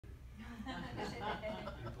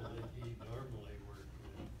People that he normally worked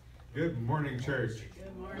with. Good morning, church.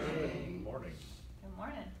 Good morning. Good morning. Good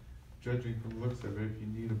morning. Judging from the looks of it, if you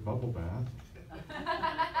need a bubble bath,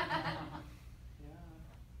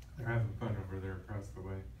 they're having fun over there across the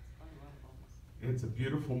way. It's a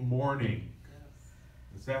beautiful morning.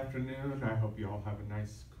 This afternoon, I hope you all have a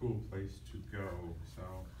nice, cool place to go. So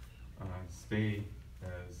stay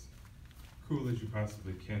as cool as you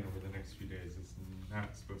possibly can over the next few days. It's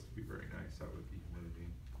not supposed to be very nice out with the humidity.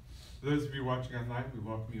 For those of you watching online, we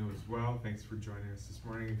welcome you as well. Thanks for joining us this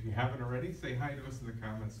morning. If you haven't already, say hi to us in the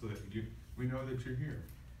comments so that we know that you're here.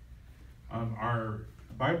 Our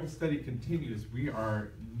Bible study continues. We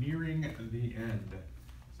are nearing the end.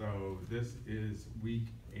 So this is week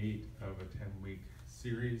 8 of a 10-week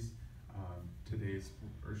series. Today's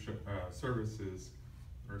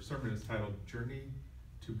sermon is titled Journey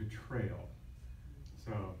to Betrayal.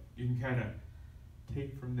 So you can kind of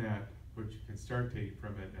take from that what you can start taking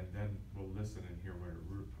from it, and then we'll listen and hear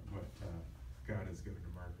what God has given to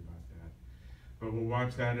Mark about that. But we'll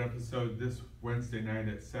watch that episode this Wednesday night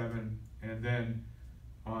at 7, and then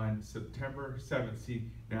on September 7th. See,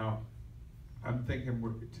 now I'm thinking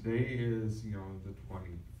today is the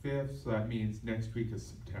 25th, so that means next week is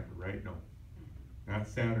September, right? No, not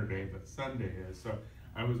Saturday, but Sunday is. So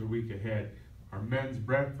I was a week ahead. Our men's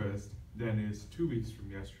breakfast then is 2 weeks from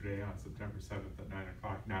yesterday on September 7th at 9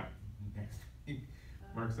 o'clock, not next week.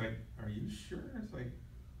 Mark's like, are you sure? It's like,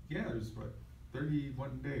 yeah, there's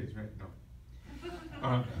 31 days, right?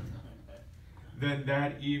 No. Then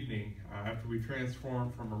that evening, after we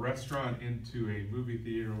transform from a restaurant into a movie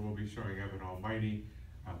theater, we'll be showing Evan Almighty.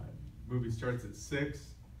 Movie starts at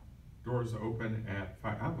 6. Doors open at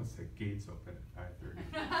 5. I almost said gates open at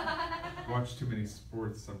 5:30. Watch too many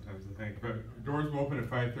sports sometimes, I think. But doors will open at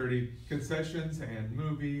 5:30. Concessions and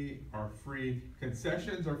movie are free.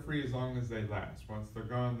 Concessions are free as long as they last. Once they're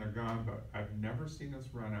gone, they're gone. But I've never seen us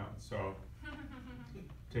run out. So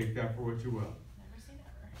take that for what you will.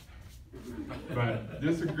 But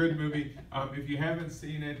this is a good movie. If you haven't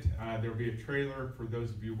seen it, there'll be a trailer for those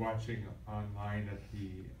of you watching online at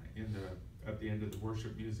the end of the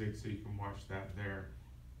worship music, so you can watch that there.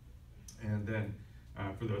 And then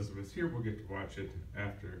for those of us here, we'll get to watch it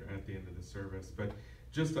at the end of the service. But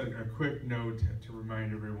just a quick note to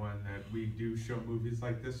remind everyone that we do show movies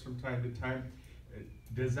like this from time to time,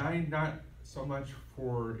 designed not so much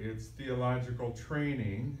for its theological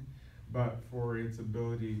training, but for its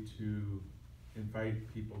ability to invite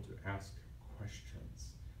people to ask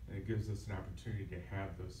questions. And it gives us an opportunity to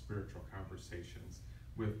have those spiritual conversations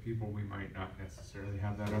with people we might not necessarily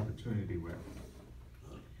have that opportunity with.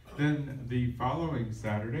 Then the following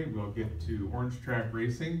Saturday, we'll get to Orange Track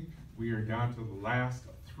Racing. We are down to the last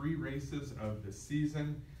 3 races of the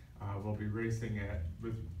season. We'll be racing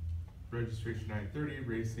with registration 9:30,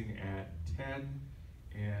 racing at 10,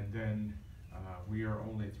 and then we are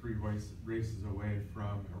only 3 races away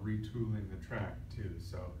from retooling the track too,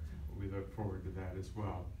 so we look forward to that as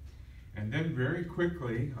well. And then very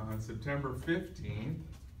quickly, on September 15th,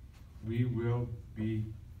 we will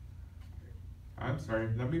be,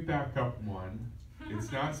 let me back up one.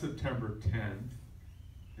 It's not September 10th,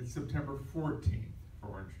 it's September 14th for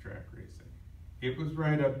Orange Track Racing. It was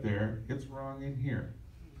right up there, it's wrong in here.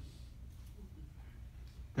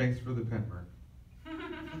 Thanks for the pen, Mark.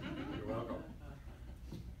 You're welcome.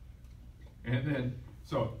 And then,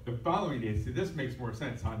 so the following day, see, this makes more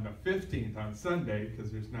sense. On the 15th, on Sunday, because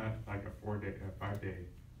there's not like a 5-day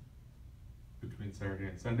between Saturday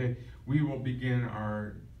and Sunday, we will begin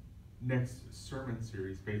our next sermon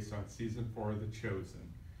series based on season 4 of The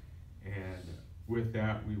Chosen. And with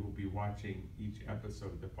that, we will be watching each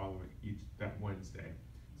episode that Wednesday.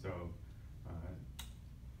 So,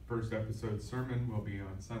 first episode sermon will be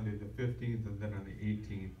on Sunday the 15th, and then on the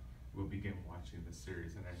 18th, we'll begin watching the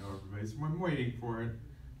series. And I know everybody's waiting for it,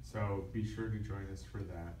 so be sure to join us for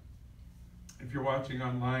that. If you're watching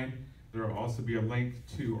online, there will also be a link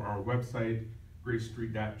to our website,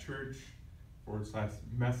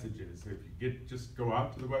 gracestreet.church/messages. If you just go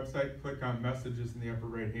out to the website, click on messages in the upper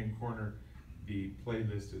right-hand corner. The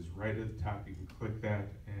playlist is right at the top. You can click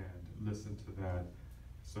that and listen to that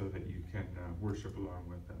so that you can worship along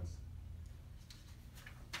with us.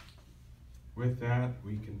 With that,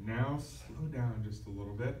 we can now slow down just a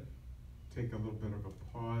little bit, take a little bit of a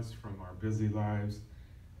pause from our busy lives,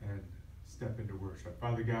 and step into worship.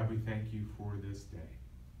 Father God, we thank you for this day.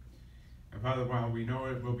 And Father, while we know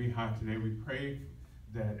it will be hot today, we pray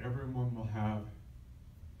that everyone will have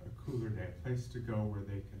a cooler day, a place to go where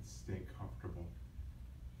they can stay comfortable.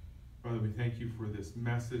 Father, we thank you for this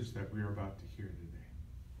message that we are about to hear today.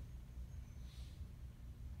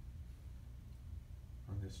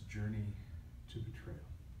 this journey to betrayal.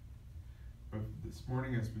 But this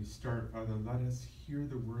morning as we start, Father, let us hear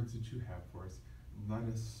the words that you have for us. Let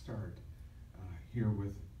us start here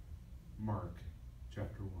with Mark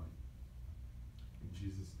chapter 1. In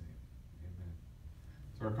Jesus' name, amen.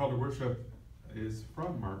 So our call to worship is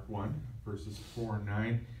from Mark 1, verses 4 and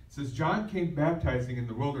 9. It says, John came baptizing in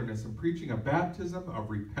the wilderness and preaching a baptism of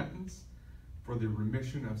repentance for the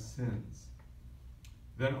remission of sins.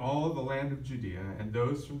 Then all of the land of Judea and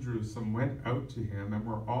those from Jerusalem went out to him and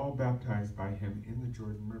were all baptized by him in the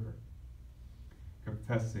Jordan River,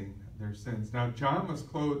 confessing their sins. Now John was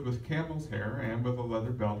clothed with camel's hair and with a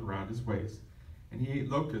leather belt around his waist, and he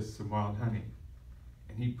ate locusts and wild honey.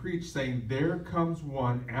 And he preached, saying, There comes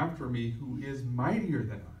one after me who is mightier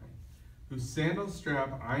than I, whose sandal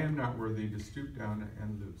strap I am not worthy to stoop down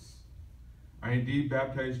and loose. I indeed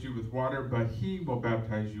baptized you with water, but he will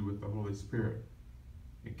baptize you with the Holy Spirit.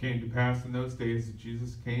 It came to pass in those days that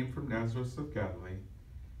Jesus came from Nazareth of Galilee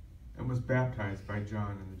and was baptized by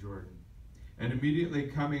John in the Jordan. And immediately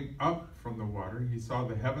coming up from the water, he saw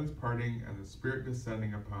the heavens parting and the Spirit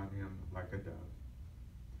descending upon him like a dove.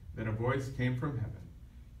 Then a voice came from heaven,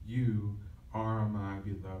 You are my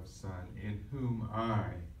beloved Son, in whom I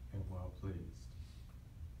am well pleased.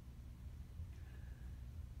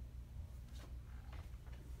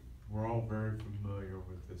 We're all very familiar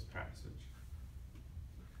with this passage.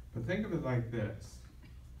 But think of it like this,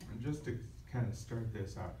 and just to kind of start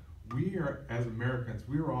this out. We are, as Americans,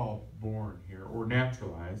 we were all born here, or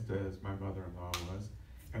naturalized, as my mother-in-law was,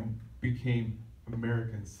 and became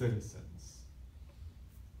American citizens.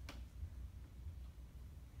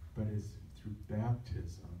 But it's through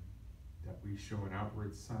baptism that we show an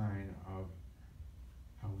outward sign of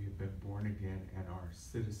how we have been born again and are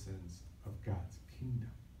citizens of God's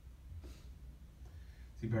kingdom.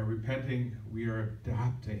 See, by repenting, we are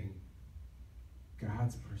adopting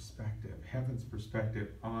God's perspective, heaven's perspective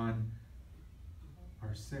on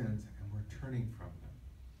our sins, and we're turning from them.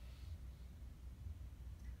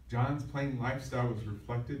 John's plain lifestyle was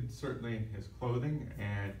reflected certainly in his clothing,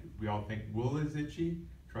 and we all think wool is itchy.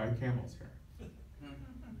 Try camel's hair.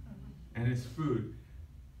 And his food.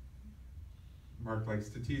 Mark likes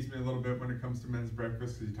to tease me a little bit when it comes to men's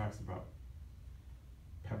breakfast because he talks about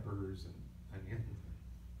peppers and onions.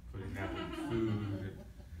 Putting that in food.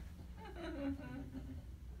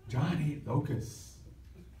 John ate locusts.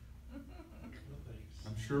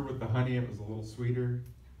 I'm sure with the honey it was a little sweeter.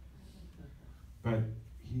 But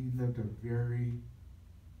he lived a very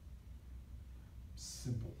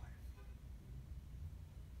simple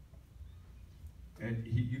life. And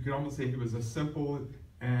you could almost say he was a simple,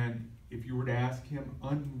 and if you were to ask him,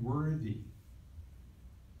 unworthy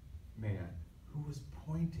man who was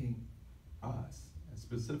pointing us,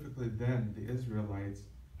 specifically then the Israelites,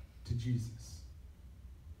 to Jesus.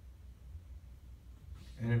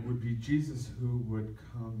 And it would be Jesus who would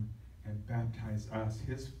come and baptize us,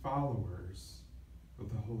 his followers,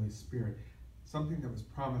 with the Holy Spirit. Something that was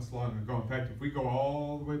promised long ago. In fact, if we go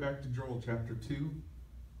all the way back to Joel chapter 2,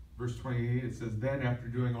 verse 28, it says, Then after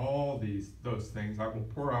doing all those things, I will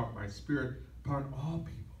pour out my Spirit upon all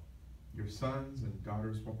people. Your sons and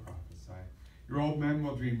daughters will prophesy. Your old men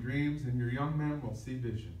will dream dreams, and your young men will see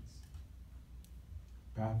visions.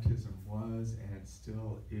 Baptism was and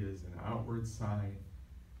still is an outward sign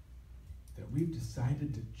that we've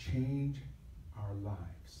decided to change our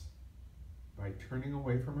lives by turning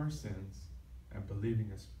away from our sins and believing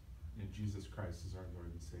in Jesus Christ as our Lord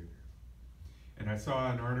and Savior. And I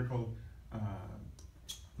saw an article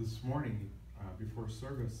this morning before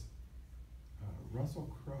service.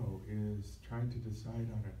 Russell Crowe is trying to decide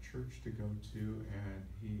on a church to go to, and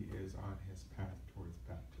he is on his path towards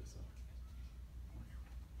baptism.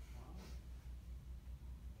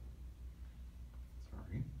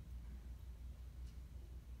 Sorry.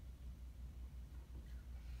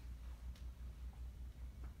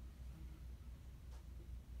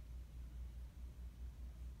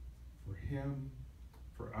 For him,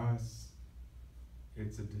 for us,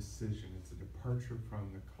 it's a decision. It's a departure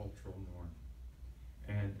from the cultural norm.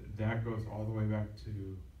 And that goes all the way back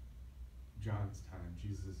to John's time,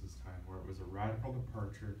 Jesus' time, where it was a radical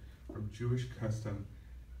departure from Jewish custom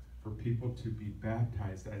for people to be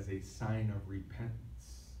baptized as a sign of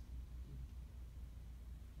repentance.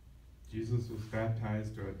 Jesus was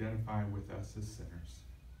baptized to identify with us as sinners,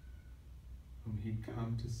 whom he'd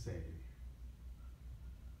come to save,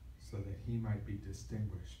 so that he might be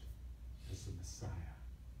distinguished as the Messiah,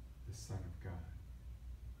 the Son of God.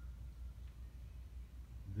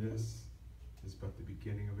 This is but the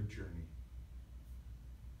beginning of a journey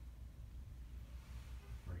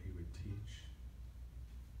where he would teach,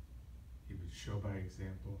 he would would show by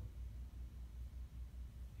example.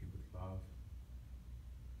 He would love.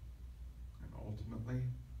 And ultimately,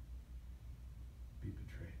 be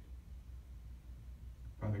betrayed.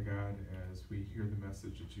 Father God, as we hear the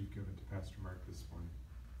message that you've given to Pastor Mark this morning,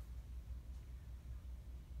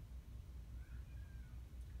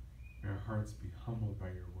 may our hearts be humbled by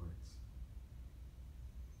your words.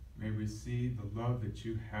 May we see the love that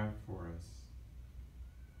you have for us.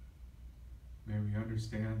 May we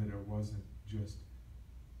understand that it wasn't just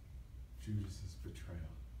Judas's betrayal,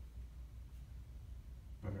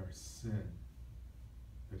 but our sin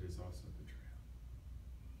that is also betrayal.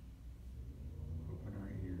 Open our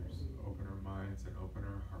ears, open our minds, and open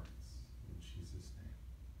our hearts. In Jesus' name,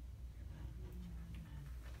 amen.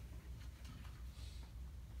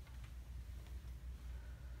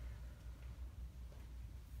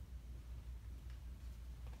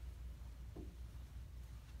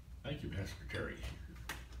 Thank you, Pastor Terry.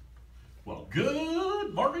 Well,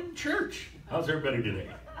 good morning, church. How's everybody today?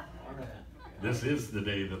 This is the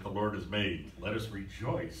day that the Lord has made. Let us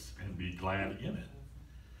rejoice and be glad in it.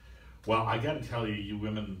 Well, I got to tell you, you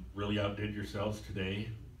women really outdid yourselves today.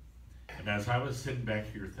 And as I was sitting back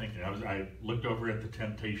here thinking, I looked over at the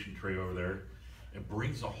temptation tray over there. It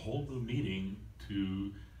brings a whole new meaning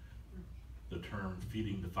to the term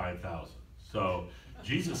feeding the 5,000. So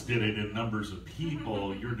Jesus did it in numbers of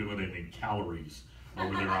people. You're doing it in calories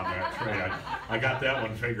over there on that tray. I got that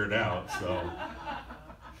one figured out, so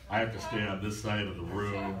I have to stay on this side of the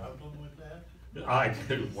room. Problem with that? I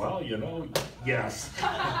do. Well, you know, yes.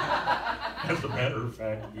 As a matter of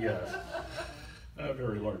fact, yes. A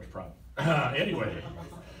very large problem. Anyway,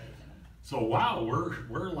 so wow,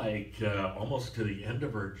 we're like almost to the end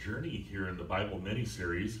of our journey here in the Bible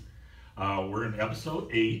mini-series. We're in episode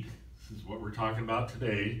 8. This is what we're talking about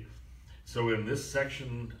today. So in this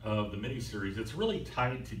section of the mini-series, it's really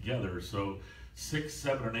tied together. So 6,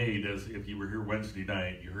 7, and 8, as if you were here Wednesday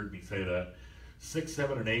night, you heard me say that. 6,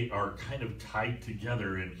 7, and 8 are kind of tied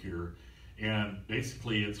together in here. And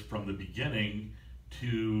basically it's from the beginning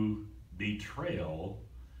to betrayal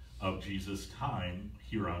of Jesus' time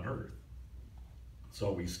here on earth.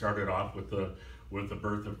 So we started off with the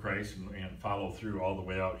birth of Christ and follow through all the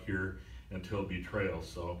way out here until betrayal.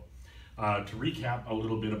 So to recap a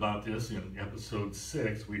little bit about this, in episode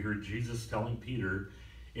 6, we heard Jesus telling Peter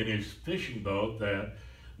in his fishing boat that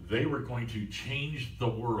they were going to change the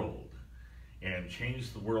world and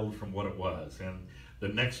change the world from what it was. And the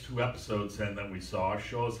next 2 episodes then that we saw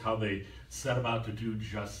show us how they set about to do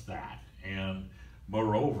just that. And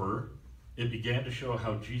moreover, it began to show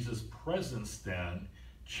how Jesus' presence then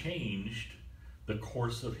changed the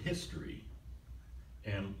course of history,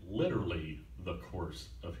 and literally the course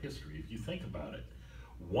of history. If you think about it,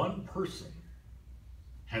 one person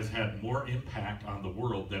has had more impact on the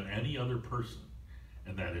world than any other person,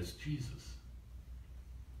 and that is Jesus.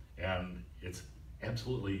 And it's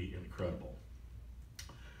absolutely incredible.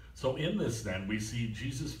 So in this then, we see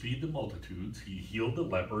Jesus feed the multitudes. He healed the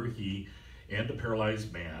leper and the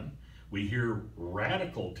paralyzed man. We hear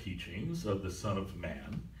radical teachings of the Son of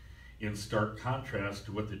Man in stark contrast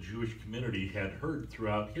to what the Jewish community had heard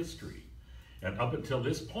throughout history. And up until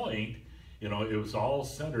this point, you know, it was all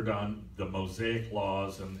centered on the Mosaic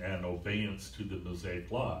laws and obedience to the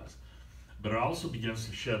Mosaic laws. But it also begins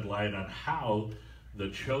to shed light on how the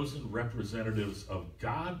chosen representatives of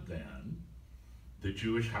God then, the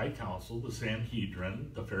Jewish High Council, the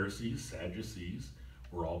Sanhedrin, the Pharisees, Sadducees,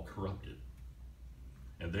 were all corrupted.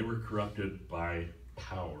 And they were corrupted by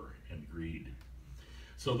power and greed.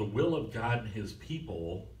 So the will of God and his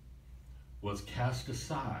people was cast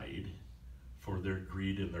aside for their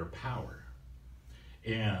greed and their power.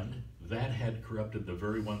 And that had corrupted the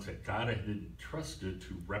very ones that God had entrusted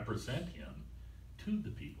to represent him to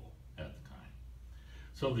the people at the time.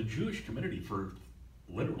 So the Jewish community for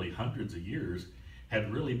literally hundreds of years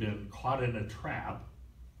had really been caught in a trap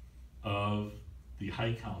of the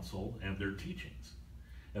High Council and their teachings.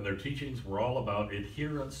 And their teachings were all about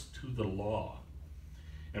adherence to the law.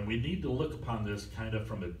 And we need to look upon this kind of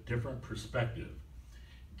from a different perspective.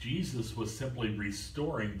 Jesus was simply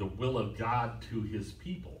restoring the will of God to his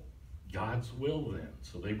people. God's will then.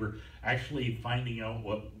 So they were actually finding out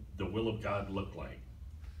what the will of God looked like.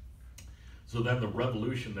 So then the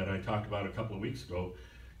revolution that I talked about a couple of weeks ago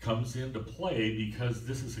comes into play, because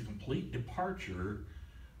this is a complete departure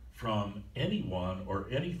from anyone or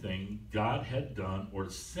anything God had done or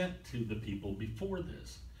sent to the people before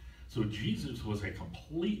this. So Jesus was a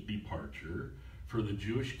complete departure for the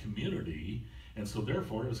Jewish community, and so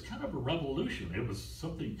therefore it was kind of a revolution. It was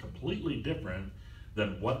something completely different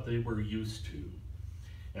than what they were used to.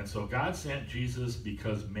 And so God sent Jesus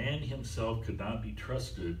because man himself could not be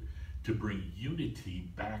trusted to bring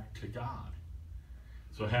unity back to God.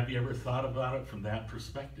 So have you ever thought about it from that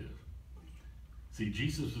perspective? See,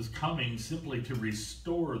 Jesus was coming simply to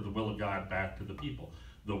restore the will of God back to the people,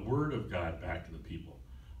 the Word of God back to the people,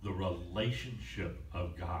 the relationship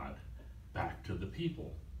of God back to the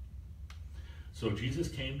people. So Jesus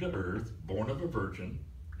came to earth, born of a virgin,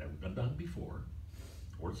 never been done before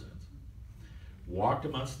or since, walked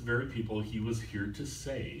amongst the very people he was here to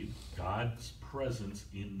save, God's presence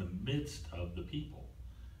in the midst of the people.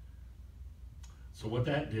 So what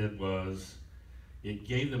that did was it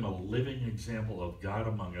gave them a living example of God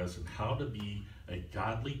among us and how to be a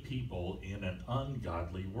godly people in an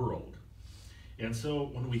ungodly world. And so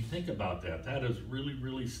when we think about that, that is really,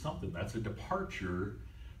 really something. That's a departure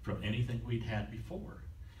from anything we'd had before.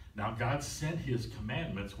 Now God sent his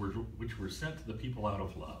commandments, which were sent to the people out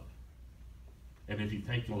of love. And if you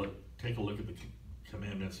take a look at the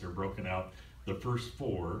commandments, they're broken out. The first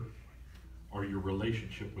 4 are your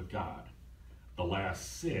relationship with God. The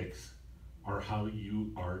last 6 are how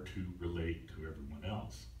you are to relate to everyone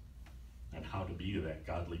else and how to be that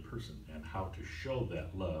godly person and how to show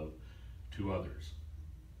that love to others.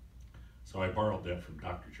 So I borrowed that from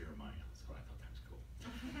Dr. Jeremiah, so I thought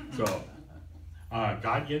that was cool. So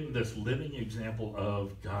God gave this living example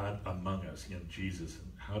of God among us in Jesus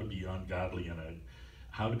and how to be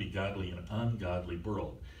godly in an ungodly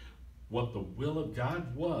world. What the will of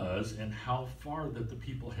God was and how far that the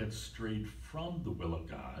people had strayed from the will of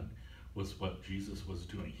God was what Jesus was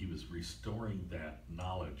doing. He was restoring that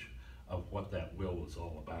knowledge of what that will was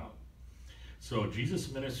all about. So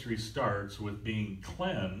Jesus' ministry starts with being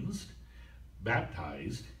cleansed,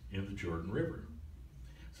 baptized in the Jordan River.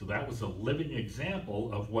 So that was a living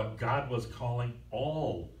example of what God was calling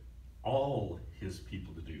all his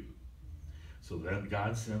people to do. So then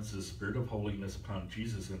God sends the Spirit of holiness upon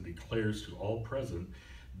Jesus and declares to all present,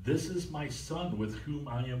 "This is my Son with whom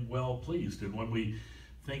I am well pleased." And when we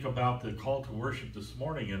think about the call to worship this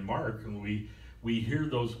morning in Mark, and we hear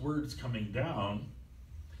those words coming down,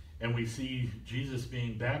 and we see Jesus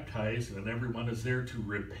being baptized, and everyone is there to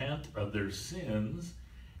repent of their sins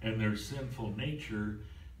and their sinful nature,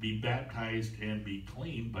 be baptized and be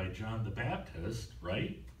cleaned by John the Baptist,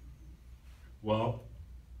 right? Well,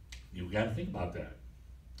 you've got to think about that.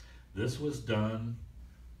 This was done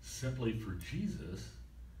simply for Jesus,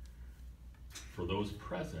 for those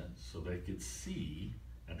present, so they could see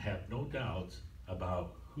and have no doubts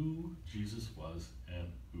about who Jesus was and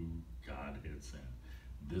who God had sent.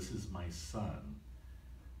 This is my Son,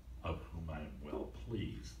 of whom I am well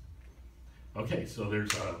pleased. Okay, so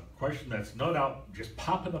there's a question that's no doubt just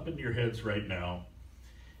popping up in your heads right now.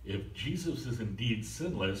 If Jesus is indeed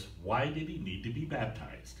sinless, why did he need to be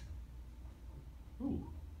baptized? Ooh,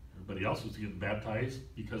 everybody else was getting baptized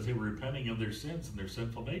because they were repenting of their sins and their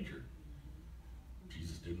sinful nature.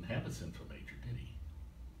 Jesus didn't have a sinful nature, did he?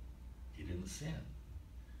 He didn't sin.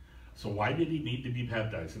 So why did he need to be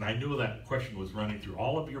baptized? And I knew that question was running through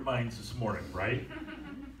all of your minds this morning, right?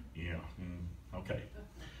 Yeah, okay.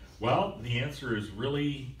 Well, the answer is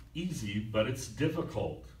really easy, but it's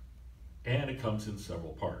difficult. And it comes in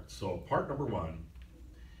several parts. So part number 1,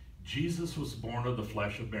 Jesus was born of the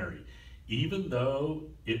flesh of Mary. Even though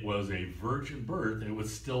it was a virgin birth, it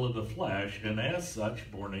was still of the flesh, and as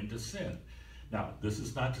such, born into sin. Now, this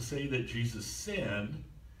is not to say that Jesus sinned.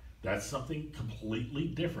 That's something completely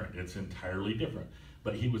different. It's entirely different.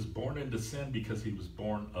 But he was born into sin because he was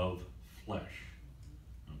born of flesh.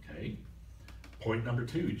 Okay? Point number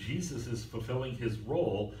 2, Jesus is fulfilling his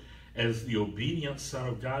role as the obedient Son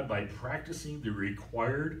of God by practicing the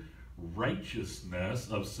required righteousness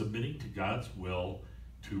of submitting to God's will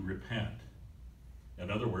to repent. In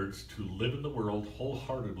other words, to live in the world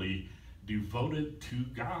wholeheartedly devoted to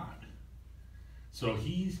God. So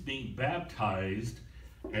he's being baptized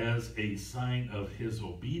as a sign of his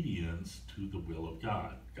obedience to the will of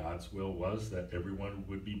God. God's will was that everyone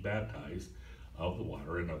would be baptized of the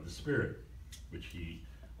water and of the Spirit, which he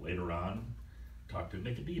later on talked to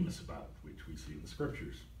Nicodemus about, which we see in the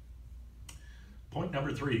scriptures. Point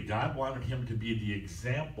number 3, God wanted him to be the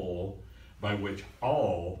example by which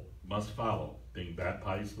all must follow, being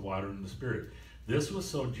baptized in the water and the Spirit. This was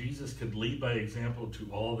so Jesus could lead by example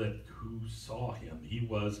to all that who saw him. He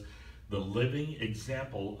was the living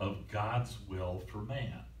example of God's will for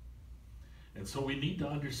man. And so we need to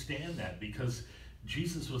understand that, because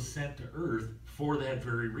Jesus was sent to earth for that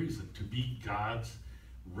very reason, to be God's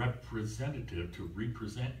representative, to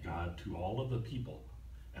represent God to all of the people.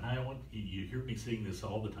 And I want you hear me saying this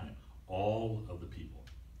all the time, all of the people,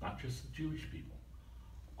 not just the Jewish people.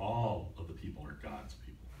 All of the people are God's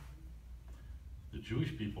people. The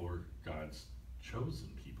Jewish people were God's chosen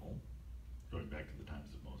people, going back to the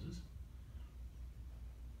times of Moses.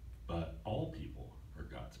 But all people are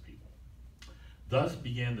God's people. Thus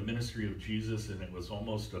began the ministry of Jesus, and it was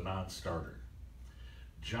almost a non-starter.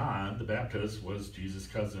 John the Baptist was Jesus'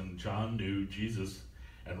 cousin. John knew Jesus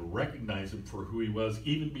and recognized him for who he was.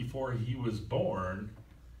 Even before he was born,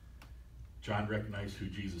 John recognized who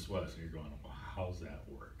Jesus was. And you're going, well, how's that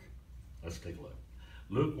work? Let's take a look.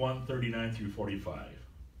 Luke 1:39 through 45.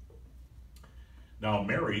 Now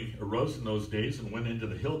Mary arose in those days and went into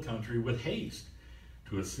the hill country with haste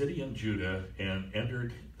to a city in Judah, and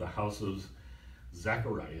entered the house of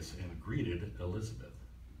Zacharias and greeted Elizabeth.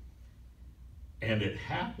 And it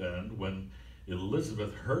happened when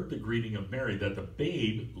Elizabeth heard the greeting of Mary that the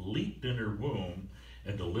babe leaped in her womb,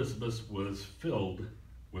 and Elizabeth was filled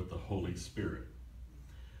with the Holy Spirit.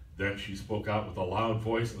 Then she spoke out with a loud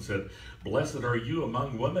voice and said, "Blessed are you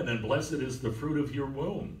among women, and blessed is the fruit of your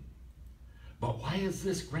womb. But why is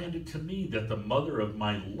this granted to me, that the mother of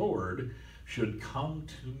my Lord should come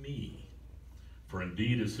to me? For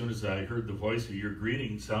indeed, as soon as I heard the voice of your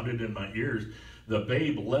greeting sounded in my ears, the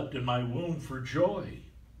babe leapt in my womb for joy.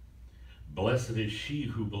 Blessed is she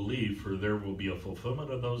who believed, for there will be a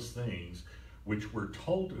fulfillment of those things which were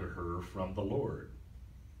told to her from the Lord."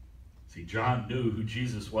 See, John knew who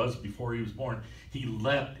Jesus was before he was born. He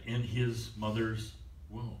leapt in his mother's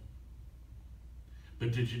womb.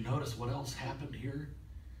 But did you notice what else happened here?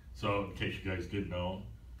 So, in case you guys didn't know,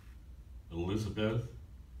 Elizabeth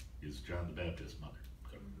is John the Baptist's mother.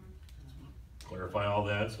 So, clarify all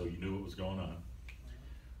that so you knew what was going on.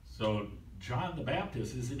 So John the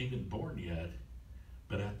Baptist isn't even born yet,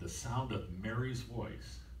 but at the sound of Mary's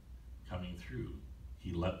voice coming through,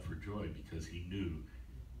 he leapt for joy because he knew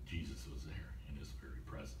Jesus was there in his very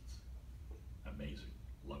presence. Amazing.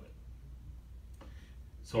 Love it.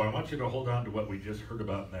 So I want you to hold on to what we just heard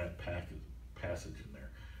about in that passage in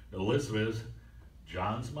there. Elizabeth,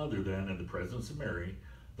 John's mother then, in the presence of Mary,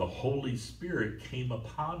 the Holy Spirit came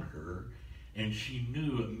upon her, and she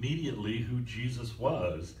knew immediately who Jesus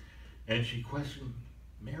was. And she questioned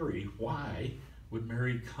Mary, why would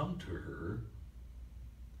Mary come to her?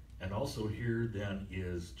 And also here then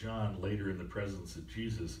is John later in the presence of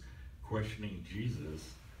Jesus questioning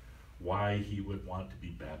Jesus why he would want to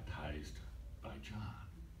be baptized by John.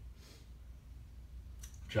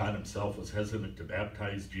 John himself was hesitant to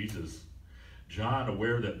baptize Jesus. John,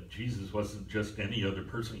 aware that Jesus wasn't just any other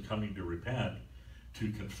person coming to repent,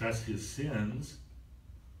 to confess his sins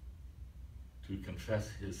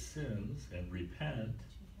and repent.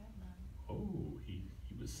 Oh, he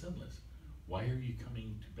was sinless. Why are you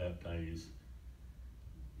coming to baptize?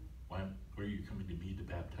 Why are you coming to me to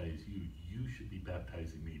baptize you? You should be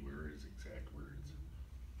baptizing me. Where are his exact words?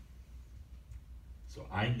 So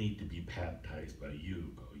I need to be baptized by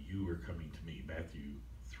you, but you are coming to me. Matthew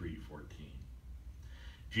 3:14.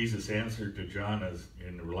 Jesus' answer to John as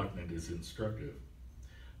in reluctant is instructive,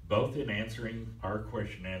 both in answering our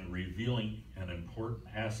question and revealing an important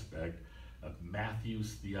aspect of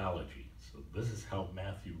Matthew's theology. So this is how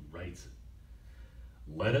Matthew writes it.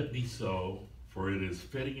 Let it be so, for it is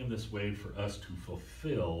fitting in this way for us to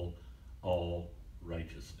fulfill all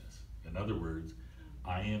righteousness. In other words,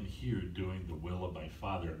 I am here doing the will of my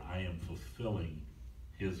Father, and I am fulfilling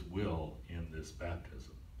his will in this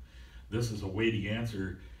baptism. This is a weighty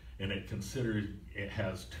answer, and it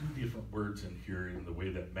has two different words in here in the way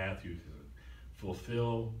that Matthew says it.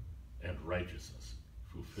 Fulfill and righteousness.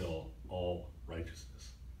 Fulfill all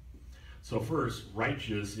righteousness. So first,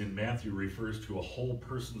 righteous in Matthew refers to a whole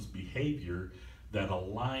person's behavior that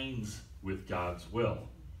aligns with God's will,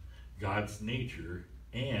 God's nature,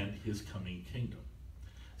 and his coming kingdom.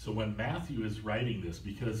 So when Matthew is writing this,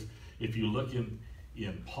 because if you look in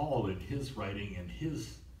Paul, in his writing, in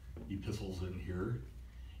his epistles in here,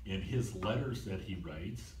 in his letters that he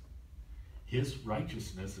writes, his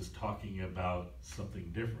righteousness is talking about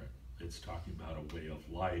something different. It's talking about a way of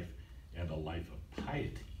life and a life of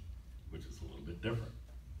piety, which is a little bit different.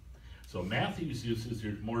 So Matthew's uses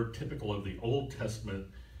are more typical of the Old Testament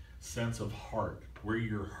sense of heart. Where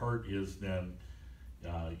your heart is, then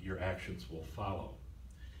your actions will follow.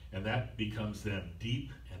 And that becomes then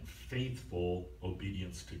deep and faithful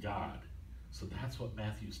obedience to God. So that's what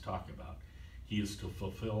Matthew's talking about. He is to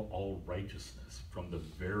fulfill all righteousness from the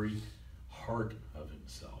very heart of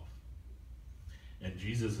himself. And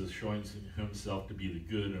Jesus is showing himself to be the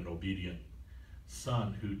good and obedient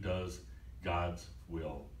Son who does God's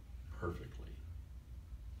will perfectly.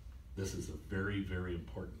 This is a very, very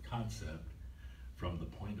important concept from the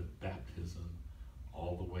point of baptism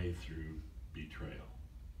all the way through betrayal.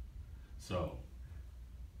 So,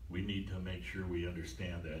 we need to make sure we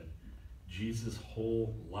understand that Jesus'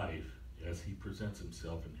 whole life, as he presents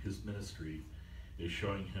himself in his ministry, is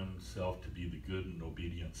showing himself to be the good and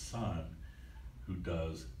obedient Son who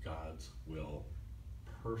does God's will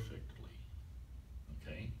perfectly.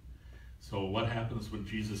 Okay? So what happens when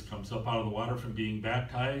Jesus comes up out of the water from being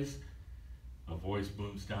baptized? A voice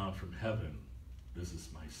booms down from heaven. This is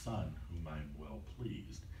my Son, whom I'm well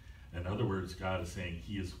pleased. In other words, God is saying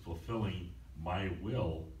he is fulfilling my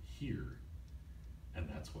will here. And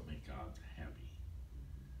that's what makes God happy.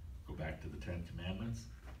 Go back to the 10 Commandments.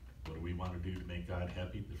 What do we want to do to make God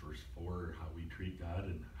happy? The first 4 are how we treat God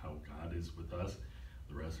and how God is with us.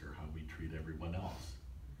 The rest are how we treat everyone else.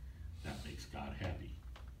 That makes God happy.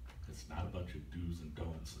 It's not a bunch of do's and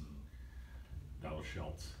don'ts and thou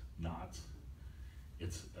shalt nots.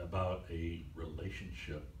 It's about a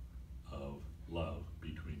relationship of love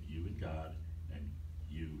between you and God and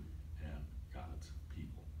you and God's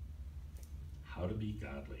people. How to be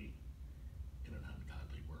godly in an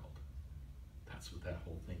ungodly world. That's what that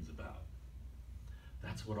whole thing's about.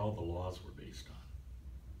 That's what all the laws were based on.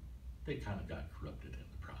 They kind of got corrupted in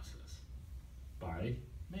the process by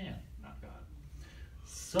man, not God.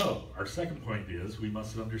 So, our second point is we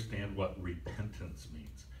must understand what repentance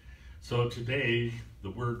means. So today, the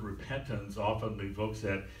word repentance often evokes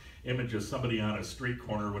that image of somebody on a street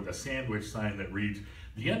corner with a sandwich sign that reads,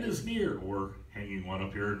 "The end is near," or hanging one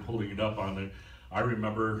up here and holding it up on it. I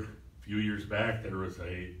remember a few years back, there was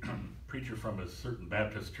a preacher from a certain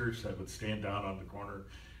Baptist church that would stand down on the corner,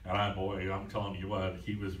 and boy, I'm telling you what,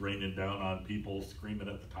 he was raining down on people, screaming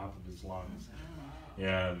at the top of his lungs.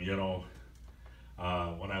 And, you know,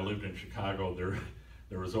 when I lived in Chicago,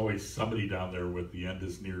 there was always somebody down there with the end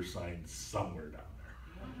is near sign somewhere down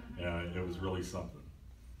there. And it was really something.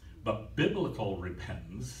 But biblical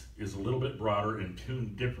repentance is a little bit broader and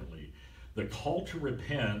tuned differently. The call to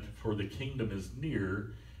repent, for the kingdom is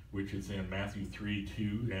near, which is in Matthew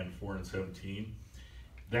 3:2 and 4 and 17.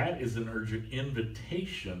 That is an urgent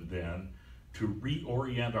invitation then to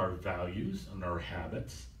reorient our values and our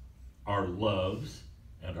habits, our loves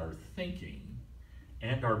and our thinking,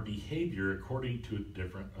 and our behavior according to a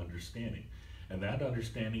different understanding. And that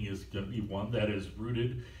understanding is going to be one that is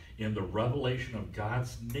rooted in the revelation of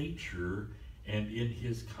God's nature and in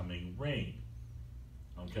his coming reign.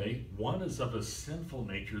 Okay? One is of a sinful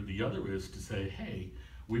nature. The other is to say, hey,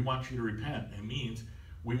 we want you to repent. It means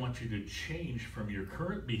we want you to change from your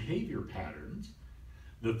current behavior patterns,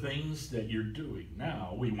 the things that you're doing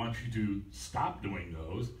now. We want you to stop doing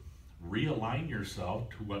those, realign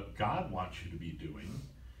yourself to what God wants you to be doing.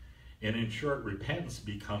 And in short, repentance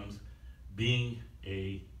becomes being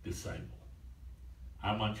a disciple.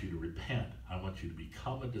 I want you to repent. I want you to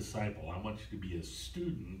become a disciple. I want you to be a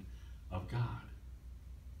student of God.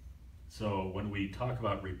 So when we talk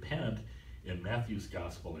about repent in Matthew's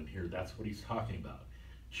gospel in here, that's what he's talking about.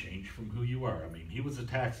 Change from who you are. I mean, he was a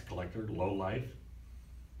tax collector, low life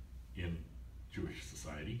in Jewish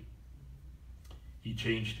society. He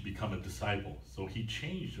changed to become a disciple. So he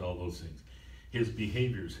changed all those things. His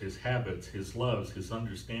behaviors, his habits, his loves, his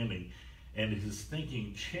understanding, and his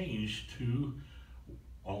thinking changed to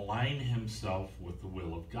align himself with the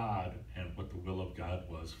will of God and what the will of God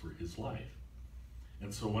was for his life.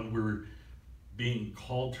 And so when we're being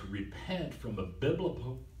called to repent from a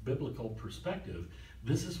biblical perspective,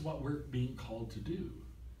 this is what we're being called to do,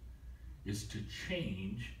 is to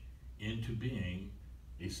change into being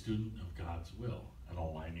a student of God's will and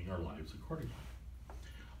aligning our lives accordingly.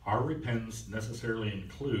 Our repentance necessarily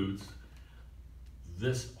includes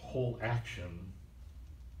this whole action,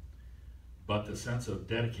 but the sense of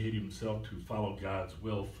dedicating himself to follow God's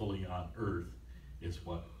will fully on earth is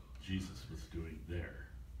what Jesus was doing there.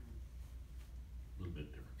 A little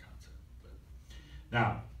bit different concept. But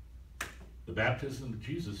now, the baptism of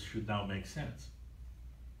Jesus should now make sense.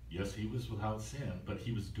 Yes, he was without sin, but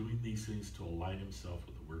he was doing these things to align himself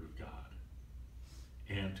with the Word of God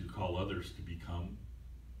and to call others to become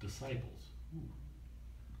disciples.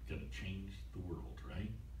 Gonna change the world,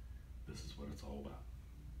 right? This is what it's all about.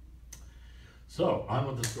 So, on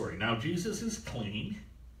with the story. Now, Jesus is clean,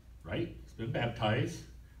 right? He's been baptized,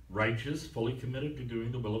 righteous, fully committed to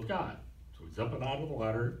doing the will of God. So he's up and out of the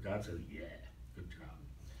water. God says, yeah, good job.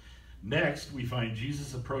 Next, we find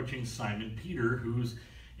Jesus approaching Simon Peter, who's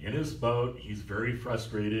in his boat. He's very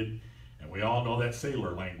frustrated, and we all know that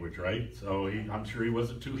sailor language, right? So I'm sure he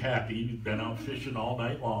wasn't too happy. He'd been out fishing all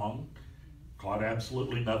night long, caught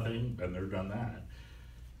absolutely nothing, been there, done that.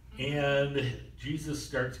 And Jesus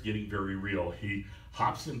starts getting very real. He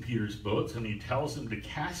hops in Peter's boats, and he tells him to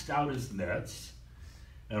cast out his nets.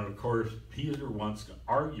 And of course, Peter wants to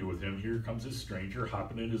argue with him. Here comes this stranger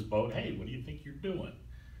hopping in his boat. Hey, what do you think you're doing?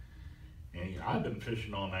 And I've been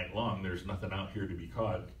fishing all night long. There's nothing out here to be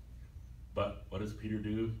caught. But what does Peter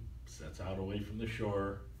do? Sets out away from the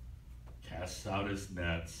shore, casts out his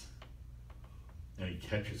nets, and he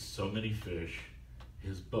catches so many fish,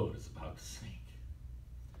 his boat is about to sink.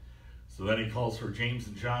 So then he calls for James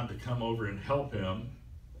and John to come over and help him.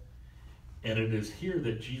 And it is here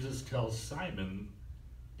that Jesus tells Simon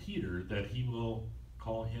Peter that he will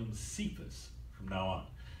call him Cephas from now on.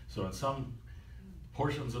 So in some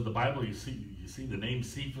portions of the Bible, you see the name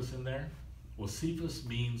Cephas in there. Well, Cephas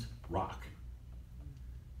means rock.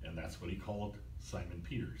 And that's what he called Simon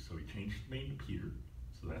Peter. So he changed his name to Peter.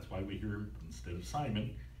 So that's why we hear him, instead of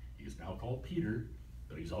Simon, he's now called Peter,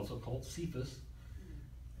 but he's also called Cephas.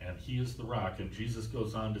 And he is the rock. And Jesus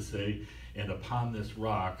goes on to say, and upon this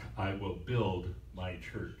rock I will build my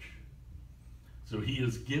church. So he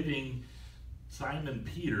is giving Simon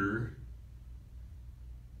Peter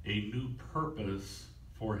a new purpose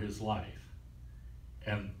for his life.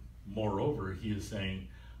 And moreover, he is saying,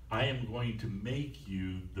 I am going to make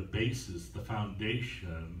you the basis, the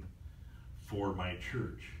foundation for my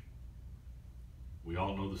church. We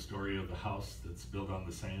all know the story of the house that's built on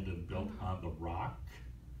the sand and built on the rock.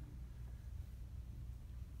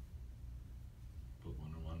 Put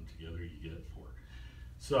one and one together, you get four.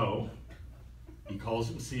 So, he calls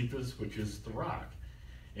him Cephas, which is the rock.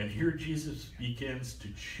 And here Jesus begins to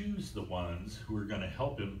choose the ones who are going to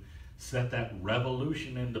help him set that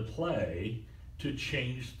revolution into play to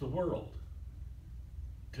change the world.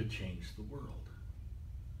 To change the world.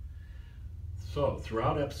 So,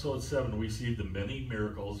 throughout episode 7, we see the many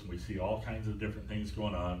miracles, and we see all kinds of different things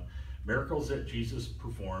going on. Miracles that Jesus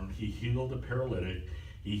performed. He healed a paralytic.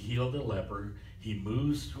 He healed a leper. He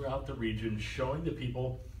moves throughout the region, showing the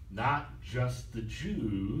people, not just the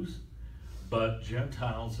Jews, but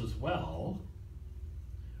Gentiles as well,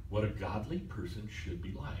 what a godly person should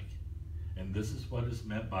be like. And this is what is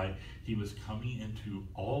meant by he was coming into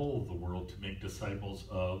all the world to make disciples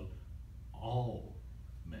of all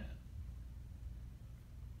men.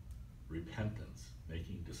 Repentance,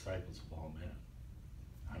 making disciples of all men.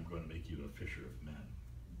 I'm going to make you a fisher of men.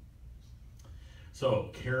 So,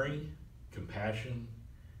 caring, compassion,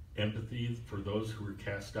 empathy for those who are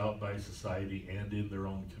cast out by society and in their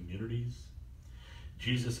own communities.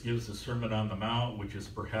 Jesus gives the Sermon on the Mount, which is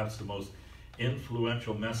perhaps the most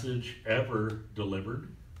influential message ever delivered.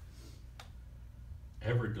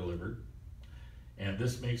 And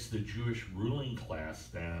this makes the Jewish ruling class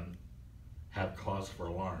then have cause for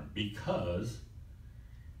alarm, because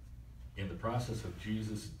in the process of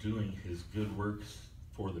Jesus doing his good works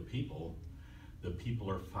for the people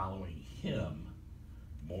are following him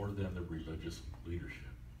more than the religious leadership.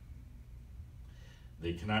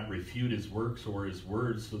 They cannot refute his works or his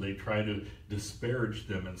words, so they try to disparage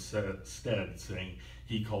them instead, saying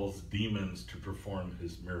he calls demons to perform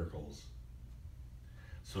his miracles.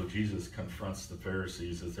 So Jesus confronts the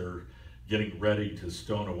Pharisees as they're getting ready to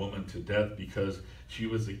stone a woman to death because she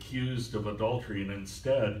was accused of adultery, and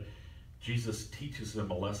instead Jesus teaches them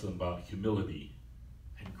a lesson about humility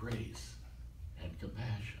and grace and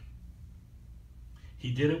compassion.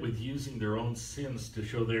 He did it with using their own sins to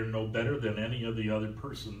show they're no better than any of the other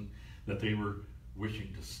person that they were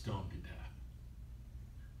wishing to stone to death.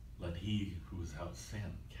 Let he who is without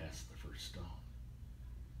sin cast the first stone.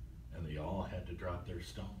 And they all had to drop their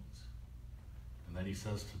stones. And then he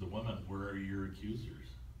says to the woman, where are your accusers?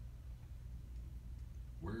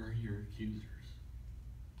 Where are your accusers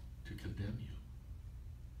to condemn you?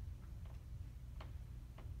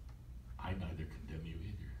 I neither condemn you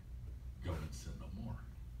either. Go and sin no more.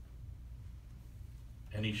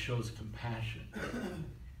 And he shows compassion.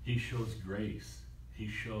 He shows grace. He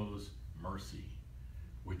shows mercy,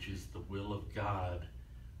 which is the will of God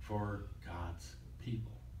for God's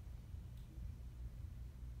people.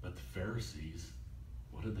 But the Pharisees,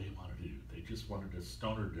 what did they want to do? They just wanted to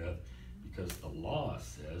stone her to death because the law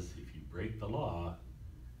says if you break the law,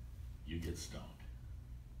 you get stoned.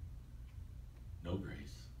 No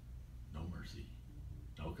grace, no mercy,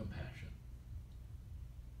 no compassion,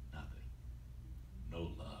 nothing. No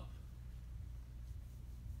love,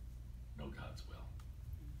 no God's will.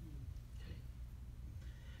 Okay.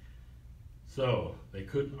 So they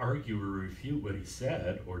couldn't argue or refute what he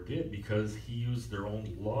said or did because he used their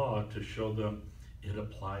own law to show them it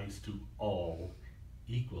applies to all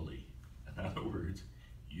equally. In other words,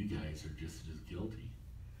 you guys are just as guilty.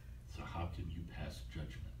 So how can you pass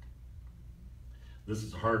judgment? This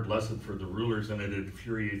is a hard lesson for the rulers, and it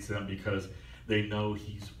infuriates them because they know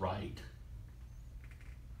he's right.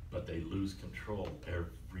 but they lose control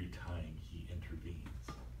every time he intervenes.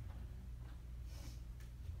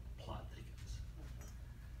 Plot thickens.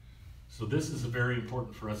 So this is very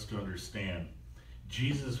important for us to understand.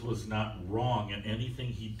 Jesus was not wrong in anything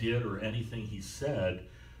he did or anything he said,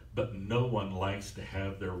 but no one likes to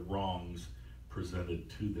have their wrongs presented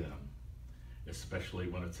to them, especially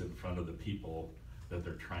when it's in front of the people that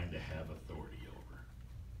they're trying to have authority over.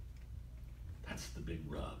 That's the big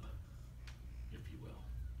rub, if you will.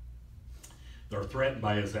 They're threatened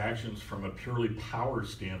by his actions from a purely power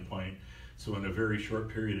standpoint, so in a very short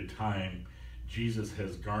period of time, Jesus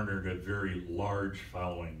has garnered a very large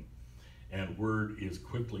following, and word is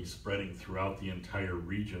quickly spreading throughout the entire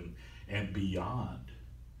region and beyond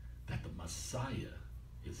that the Messiah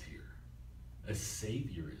is here. A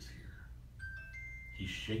Savior is here. He's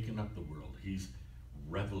shaken up the world. He's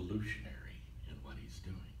revolutionary in what he's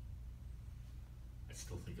doing. I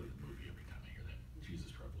still think of the movie every time I hear that,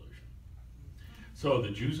 Jesus Revolution. So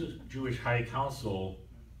the Jewish High Council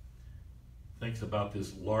thinks about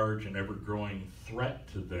this large and ever-growing threat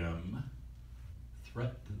to them,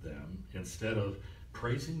 instead of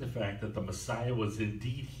praising the fact that the Messiah was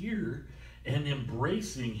indeed here and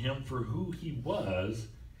embracing him for who he was,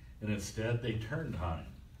 and instead they turned on him.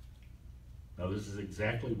 Now this is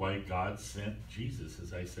exactly why God sent Jesus,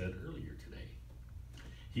 as I said earlier today.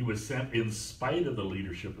 He was sent in spite of the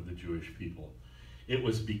leadership of the Jewish people. It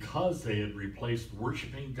was because they had replaced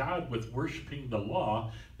worshiping God with worshiping the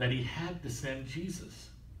law that he had to send Jesus.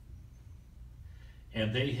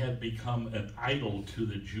 And they had become an idol to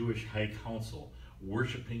the Jewish High Council,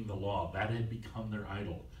 worshiping the law. That had become their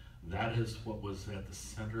idol. That is what was at the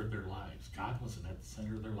center of their lives. God wasn't at the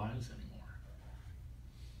center of their lives anymore.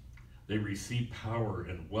 They received power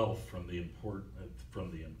and wealth from the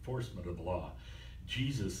enforcement of the law.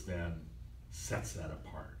 Jesus then sets that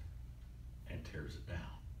apart and tears it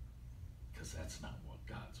down, because that's not what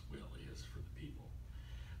God's will is for the people.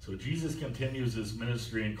 So Jesus continues his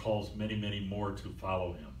ministry and calls many, many more to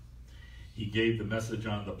follow him. He gave the message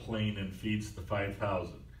on the plain and feeds the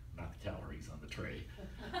 5,000, not the calories on the tray,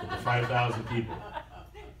 but the 5,000 people.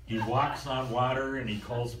 He walks on water and he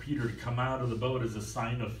calls Peter to come out of the boat as a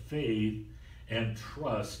sign of faith and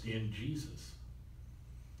trust in Jesus.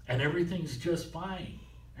 And everything's just fine.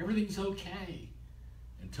 Everything's okay.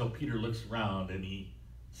 Until Peter looks around and he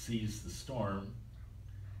sees the storm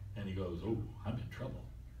and he goes, oh, I'm in trouble.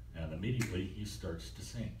 And immediately he starts to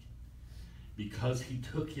sink, because he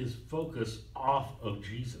took his focus off of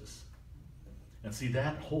Jesus. And see,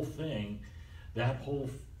 that whole thing, that whole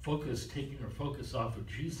focus, taking our focus off of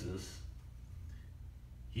Jesus,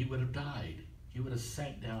 he would have died. He would have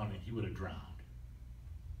sank down and he would have drowned.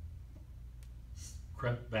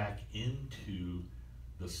 Crept back into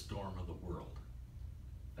the storm of the world.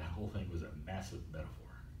 That whole thing was a massive metaphor.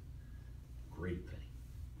 Great thing.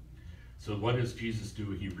 So what does Jesus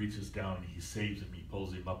do? He reaches down and he saves him. He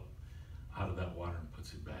pulls him up out of that water and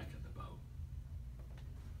puts him back in the boat.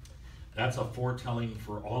 That's a foretelling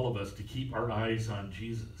for all of us to keep our eyes on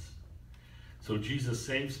Jesus. So Jesus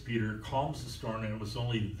saves Peter, calms the storm, and it was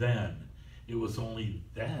only then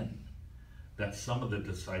that some of the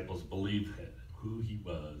disciples believed who he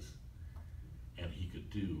was and he could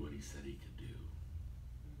do what he said he could do.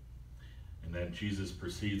 And then Jesus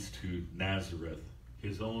proceeds to Nazareth,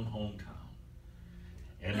 his own hometown.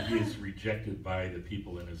 And he is rejected by the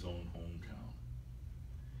people in his own hometown.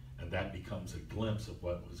 And that becomes a glimpse of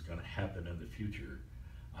what was going to happen in the future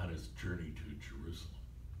on his journey to Jerusalem.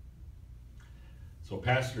 So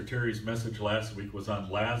Pastor Terry's message last week was on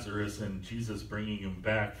Lazarus and Jesus bringing him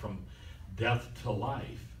back from death to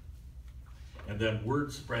life. And then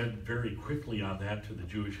word spread very quickly on that to the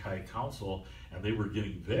Jewish High Council, and they were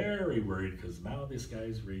getting very worried because now this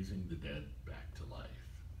guy's raising the dead back to life.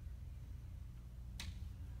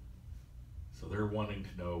 So they're wanting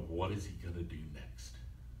to know, what is he going to do next?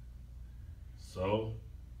 So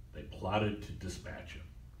they plotted to dispatch him.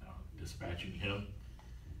 Now, dispatching him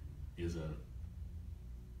is a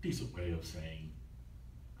decent way of saying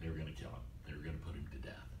they were going to kill him. They were going to put him to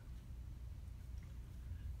death.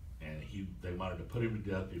 And they wanted to put him to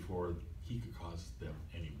death before he could cause them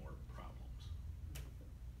any more problems.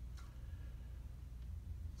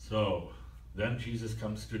 So then Jesus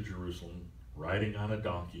comes to Jerusalem riding on a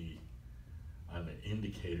donkey, an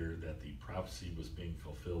indicator that the prophecy was being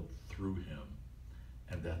fulfilled through him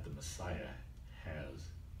and that the Messiah has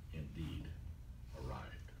indeed arrived.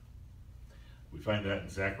 We find that in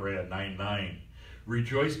Zechariah 9:9.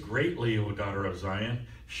 Rejoice greatly, O daughter of Zion.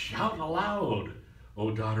 Shout aloud,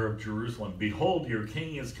 O daughter of Jerusalem. Behold, your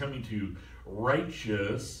king is coming to you.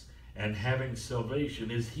 Righteous and having salvation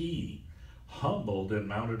is he, humbled and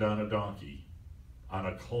mounted on a donkey, on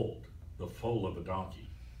a colt, the foal of a donkey.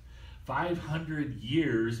 500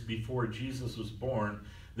 years before Jesus was born,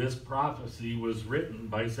 this prophecy was written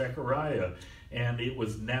by Zechariah, and it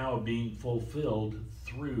was now being fulfilled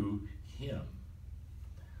through him.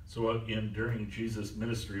 So during Jesus'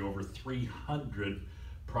 ministry, over 300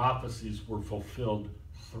 prophecies were fulfilled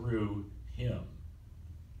through him.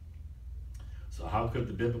 So how could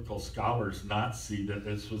the biblical scholars not see that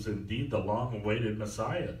this was indeed the long-awaited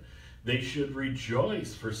Messiah? They should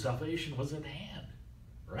rejoice, for salvation was at hand,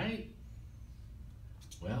 right?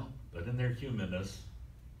 Well, but in their humanness,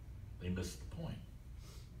 they missed the point.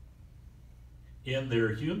 In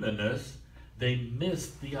their humanness, they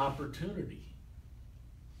missed the opportunity.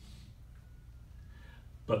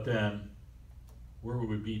 But then, where would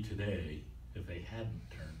we be today if they hadn't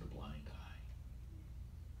turned a blind eye?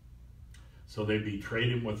 So they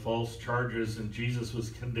betrayed him with false charges, and Jesus was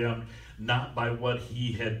condemned not by what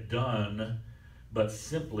he had done, but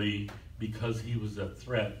simply because he was a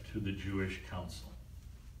threat to the Jewish council.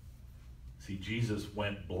 See, Jesus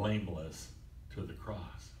went blameless to the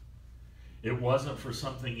cross. It wasn't for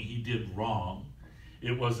something he did wrong.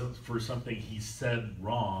 It wasn't for something he said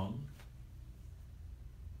wrong.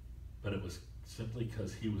 But it was simply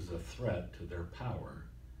because he was a threat to their power,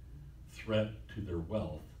 threat to their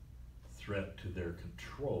wealth, threat to their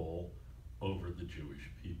control over the Jewish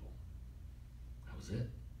people. That was it.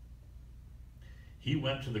 He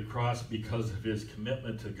went to the cross because of his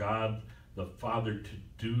commitment to God the Father to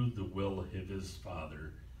do the will of his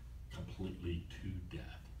Father completely to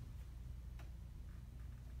death.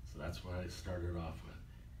 So that's what I started off with.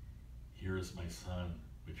 Here is my Son,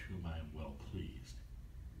 with whom I am well pleased.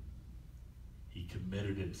 He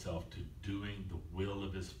committed himself to doing the will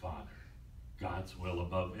of his Father, God's will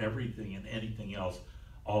above everything and anything else,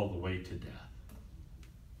 all the way to death.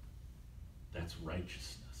 That's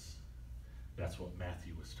righteousness. That's what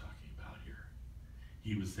Matthew was talking about here.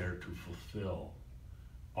 He was there to fulfill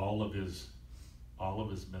all of his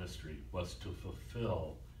ministry was to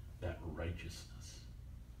fulfill that righteousness.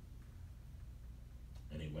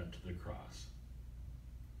 And he went to the cross.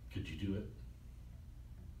 Could you do it?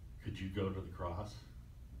 Could you go to the cross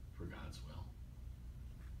for God's will?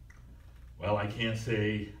 Well, I can't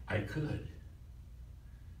say I could.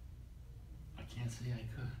 I can't say I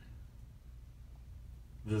could.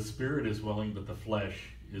 The spirit is willing, but the flesh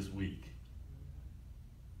is weak.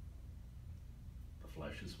 The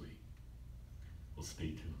flesh is weak. Well, stay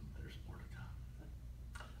tuned. There's more to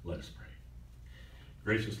come. Let us pray.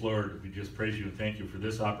 Gracious Lord, we just praise you and thank you for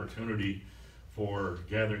this opportunity for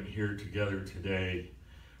gathering here together today.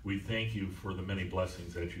 We thank you for the many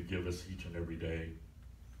blessings that you give us each and every day.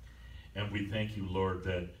 And we thank you, Lord,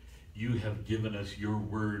 that you have given us your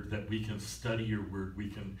word, that we can study your word. We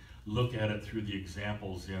can look at it through the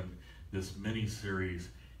examples in this mini-series,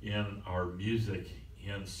 in our music,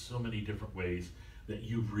 in so many different ways, that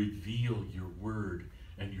you reveal your word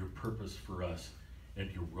and your purpose for us and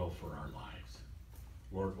your will for our lives.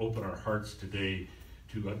 Lord, open our hearts today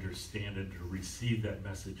to understand and to receive that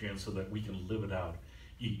message in so that we can live it out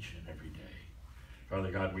each and every day.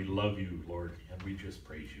 Father God, we love you, Lord, and we just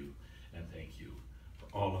praise you and thank you for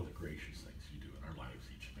all of the gracious things you do in our lives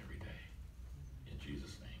each and every day. In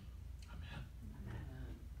Jesus' name, amen.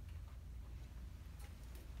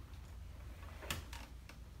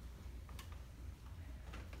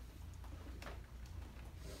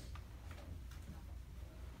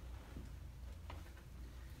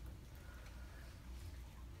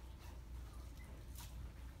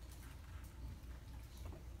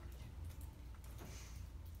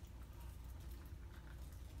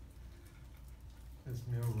 This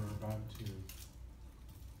meal we're about to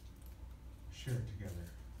share together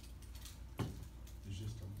is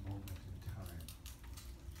just a moment in time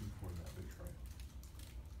before that betrayal.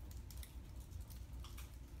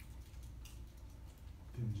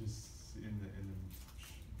 And just in the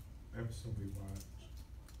episode we watched,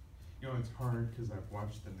 you know, it's hard because I've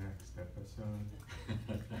watched the next episode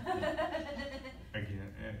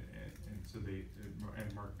again, and so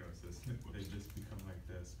and Mark knows this, they just become like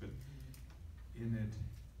this, but in it,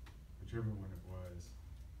 whichever one it was,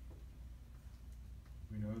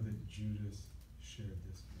 we know that Judas shared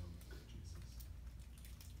this meal with Jesus.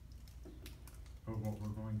 But what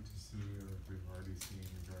we're going to see, or if we've already seen,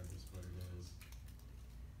 regardless what it is,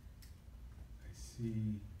 I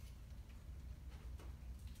see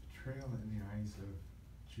betrayal in the eyes of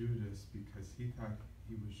Judas because he thought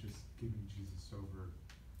he was just giving Jesus over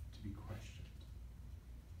to be questioned.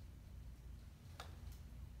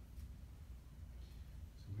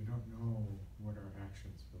 We don't know what our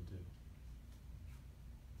actions will do.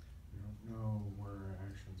 We don't know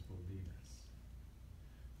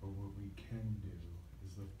But what we can do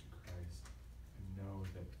is look to Christ and know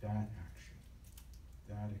that that action,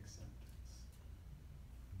 that acceptance,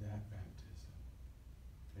 that baptism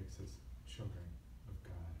makes us children of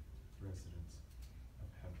God, residents of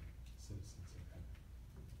heaven, citizens of heaven.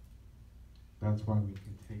 That's why we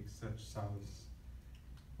can take such solace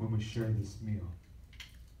when we share this meal.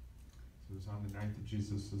 So it was on the night that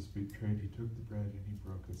Jesus was betrayed, he took the bread and he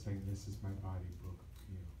broke it, saying, "This is my body broken for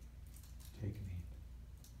you. Take and eat."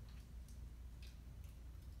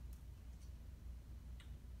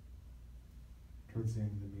 Towards the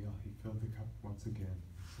end of the meal, he filled the cup once again.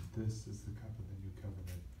 He said, "This is the cup of the new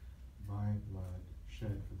covenant, my blood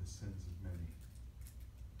shed for the sins of many.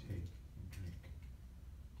 Take and drink."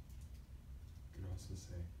 You could also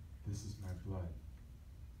say, "This is my blood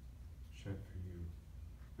shed for you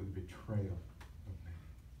for the betrayal of many.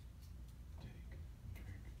 Take and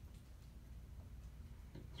drink."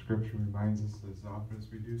 Scripture reminds us as often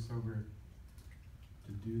as we do so, we're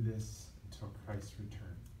to do this until Christ's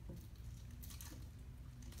return.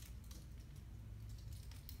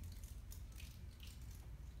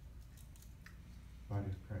 Body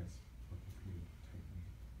of Christ, broken for you, take and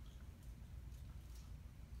eat.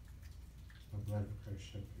 The blood of Christ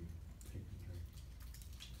shed for you, take and drink.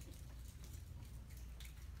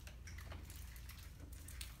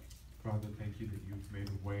 Father, thank you that you've made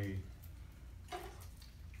a way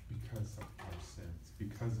because of our sins,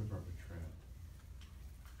 because of our betrayal.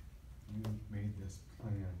 You've made this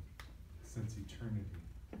plan since eternity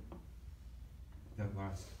that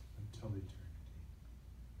lasts until eternity,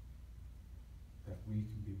 that we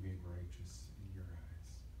can be made righteous in your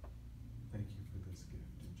eyes. Thank you for this gift.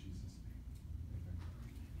 In Jesus' name, amen.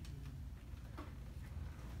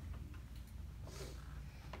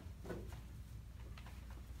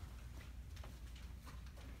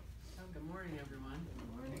 So, good morning, everyone. Good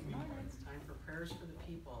morning. It's time for prayers for the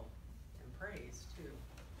people and praise, too.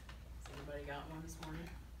 Has anybody got one this morning?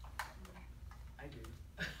 I do.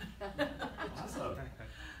 Awesome.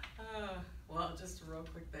 Well, just a real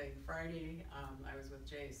quick thing. Friday, I was with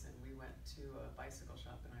Jace and we went to a bicycle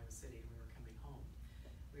shop in Iowa City and we were coming home.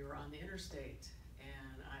 We were on the interstate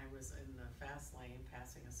and I was in the fast lane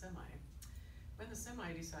passing a semi when the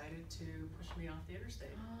semi decided to push me off the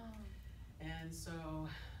interstate. And so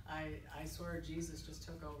I swear Jesus just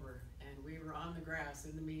took over and we were on the grass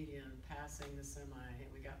in the median passing the semi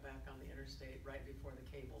and we got back on the interstate right before the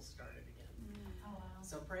cables started again. Oh, wow.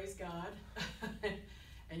 So praise God.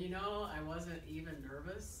 And you know, I wasn't even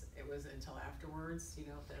nervous. It was until afterwards, you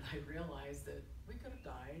know, that I realized that we could have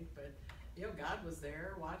died, but you know, God was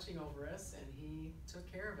there watching over us and he took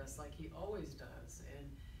care of us like he always does. And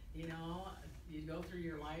you know, you go through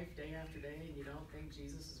your life day after day and you don't think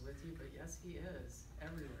Jesus is with you, but yes, he is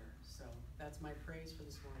everywhere. So that's my praise for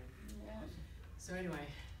this morning. Yeah. So anyway,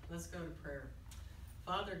 let's go to prayer.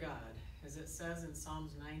 Father God, as it says in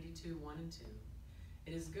Psalms 92, 1 and 2,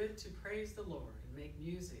 it is good to praise the Lord and make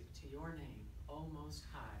music to your name, O Most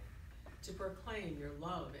High, to proclaim your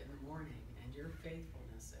love in the morning and your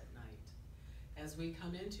faithfulness at night. As we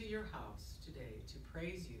come into your house today to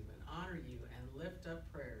praise you and honor you and lift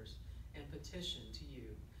up prayers and petition to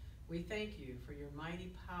you, we thank you for your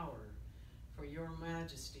mighty power, for your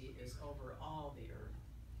majesty is over all the earth.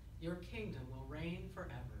 Your kingdom will reign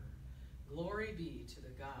forever. Glory be to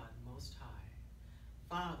the God Most High.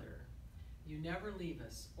 Father, you never leave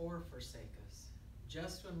us or forsake us.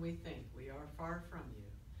 Just when we think we are far from you,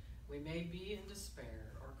 we may be in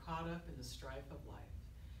despair or caught up in the strife of life.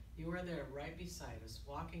 You are there right beside us,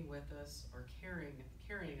 walking with us or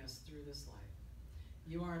carrying us through this life.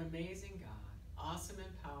 You are an amazing God, awesome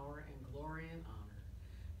in power and glory and honor.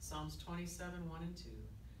 Psalms 27, 1 and 2.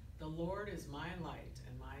 The Lord is my light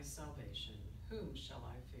and my salvation. Whom shall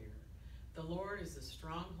I fear? The Lord is the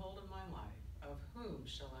stronghold of my life. Of whom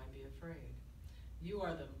shall I be afraid? You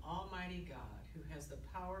are the Almighty God who has the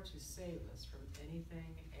power to save us from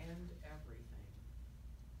anything and everything.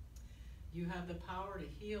 You have the power to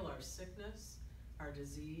heal our sickness, our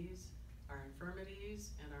disease, our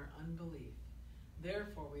infirmities, and our unbelief.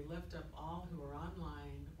 Therefore, we lift up all who are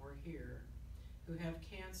online or here who have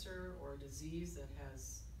cancer or a disease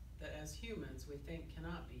that as humans we think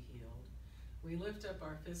cannot be healed. We lift up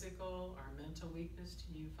our physical, our mental weakness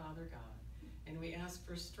to you, Father God. And we ask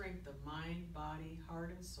for strength of mind, body,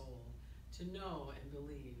 heart, and soul to know and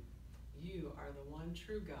believe you are the one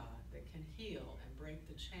true God that can heal and break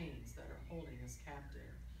the chains that are holding us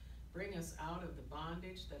captive. Bring us out of the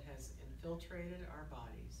bondage that has infiltrated our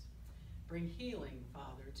bodies. Bring healing,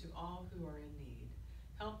 Father, to all who are in need.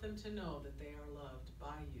 Help them to know that they are loved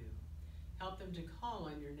by you. Help them to call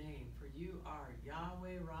on your name, for you are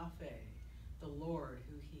Yahweh Rapha, the Lord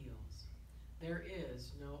who heals. There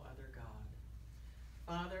is no other God.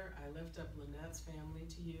 Father, I lift up Lynette's family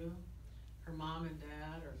to you. Her mom and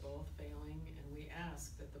dad are both failing, and we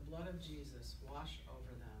ask that the blood of Jesus wash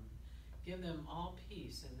over them. Give them all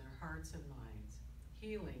peace in their hearts and minds,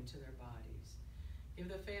 healing to their bodies. Give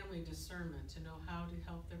the family discernment to know how to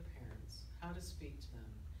help their parents, how to speak to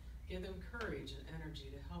them. Give them courage and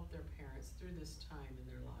energy to help their parents through this time in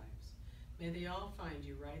their lives. May they all find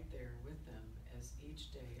you right there with them as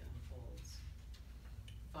each day unfolds.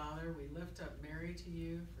 Father, we lift up Mary to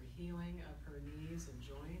you for healing of her knees and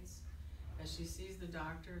joints. As she sees the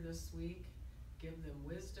doctor this week, give them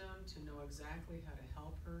wisdom to know exactly how to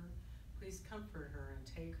help her. Please comfort her and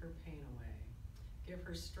take her pain away. Give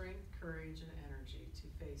her strength, courage, and energy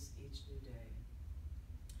to face each new day.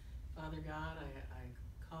 Father God, I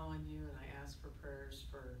call on you and I ask for prayers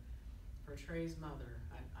for Trey's mother.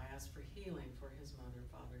 I ask for healing for his mother,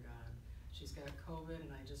 Father God. She's got COVID, and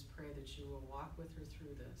I just pray that you will walk with her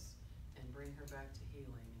through this and bring her back to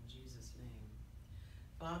healing in Jesus' name.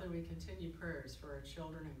 Father, we continue prayers for our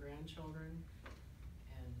children and grandchildren,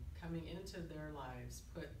 and coming into their lives,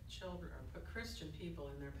 put Christian people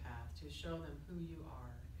in their path to show them who you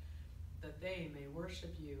are, that they may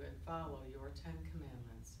worship you and follow your 10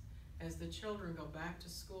 commandments. As the children go back to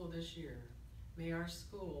school this year, may our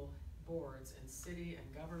school boards and city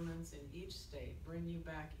and governments in each state bring you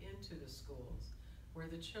back into the schools where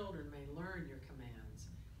the children may learn your commands.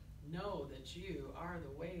 Know that you are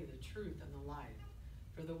the way, the truth, and the life.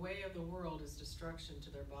 For the way of the world is destruction to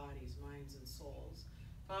their bodies, minds, and souls.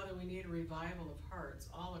 Father, we need a revival of hearts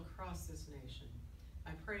all across this nation.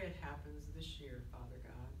 I pray it happens this year, Father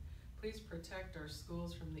God. Please protect our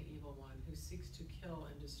schools from the evil one who seeks to kill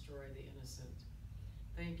and destroy the innocent.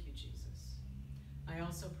 Thank you, Jesus. I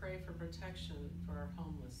also pray for protection for our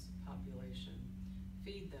homeless population.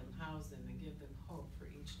 Feed them, house them, and give them hope for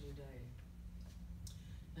each new day.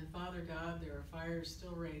 And Father God, there are fires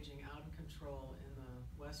still raging out of control in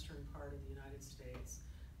the western part of the United States,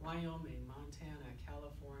 Wyoming, Montana,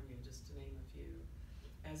 California, just to name a few.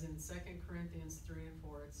 As in 2 Corinthians 3 and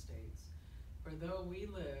 4 it states, "For though we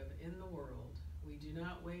live in the world, we do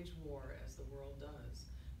not wage war as the world does.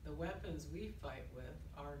 The weapons we fight with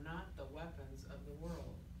are not the weapons of the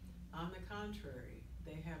world. On the contrary,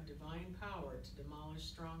 they have divine power to demolish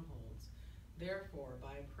strongholds. Therefore,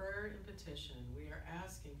 by prayer and petition, we are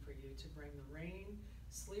asking for you to bring the rain,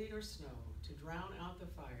 sleet, or snow to drown out the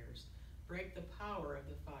fires, break the power of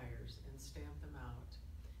the fires, and stamp them out.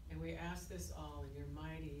 And we ask this all in your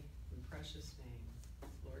mighty and precious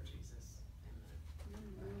name, Lord Jesus.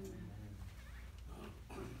 Amen.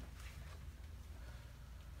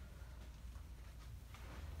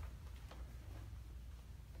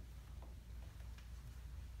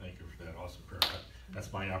 Thank you for that awesome prayer.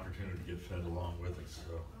 That's my opportunity to get fed along with it,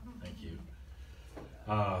 so thank you.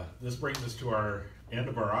 This brings us to our end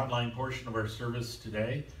of our online portion of our service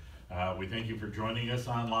today. We thank you for joining us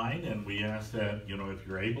online, and we ask that, if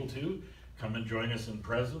you're able to, come and join us in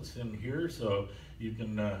presence in here so you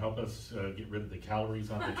can help us get rid of the calories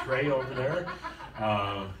on the tray over there,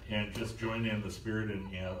 and just join in the spirit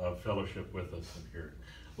of fellowship with us in here.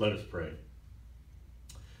 Let us pray.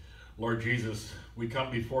 Lord Jesus, we come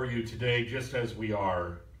before you today just as we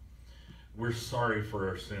are. We're sorry for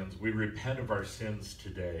our sins. We repent of our sins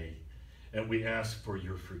today, and we ask for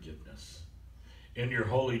your forgiveness. In your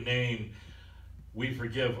holy name, we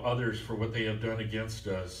forgive others for what they have done against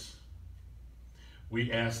us.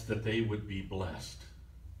 We ask that they would be blessed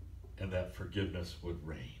and that forgiveness would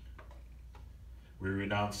reign. We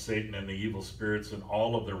renounce Satan and the evil spirits and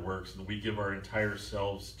all of their works, and we give our entire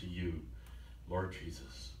selves to you, Lord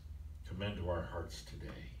Jesus. Come into our hearts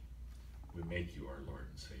today. We make you our Lord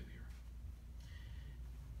and Savior.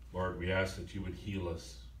 Lord, we ask that you would heal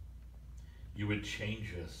us. You would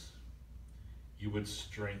change us. You would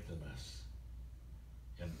strengthen us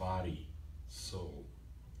in body, soul,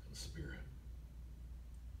 and spirit.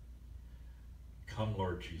 Come,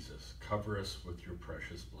 Lord Jesus, cover us with your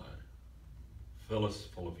precious blood. Fill us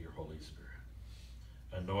full of your Holy Spirit.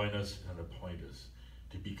 Anoint us and appoint us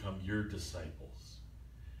to become your disciples,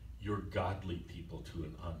 your godly people to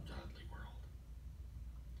an ungodly world.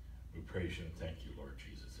 We praise you and thank you, Lord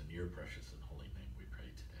Jesus. In your precious and holy name we pray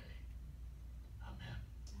today. Amen.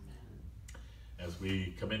 Amen. As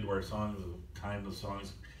we come into our time of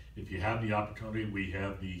songs, if you have the opportunity, we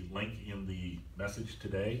have the link in the message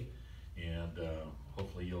today, and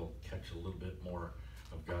hopefully you'll catch a little bit more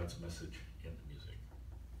of God's message in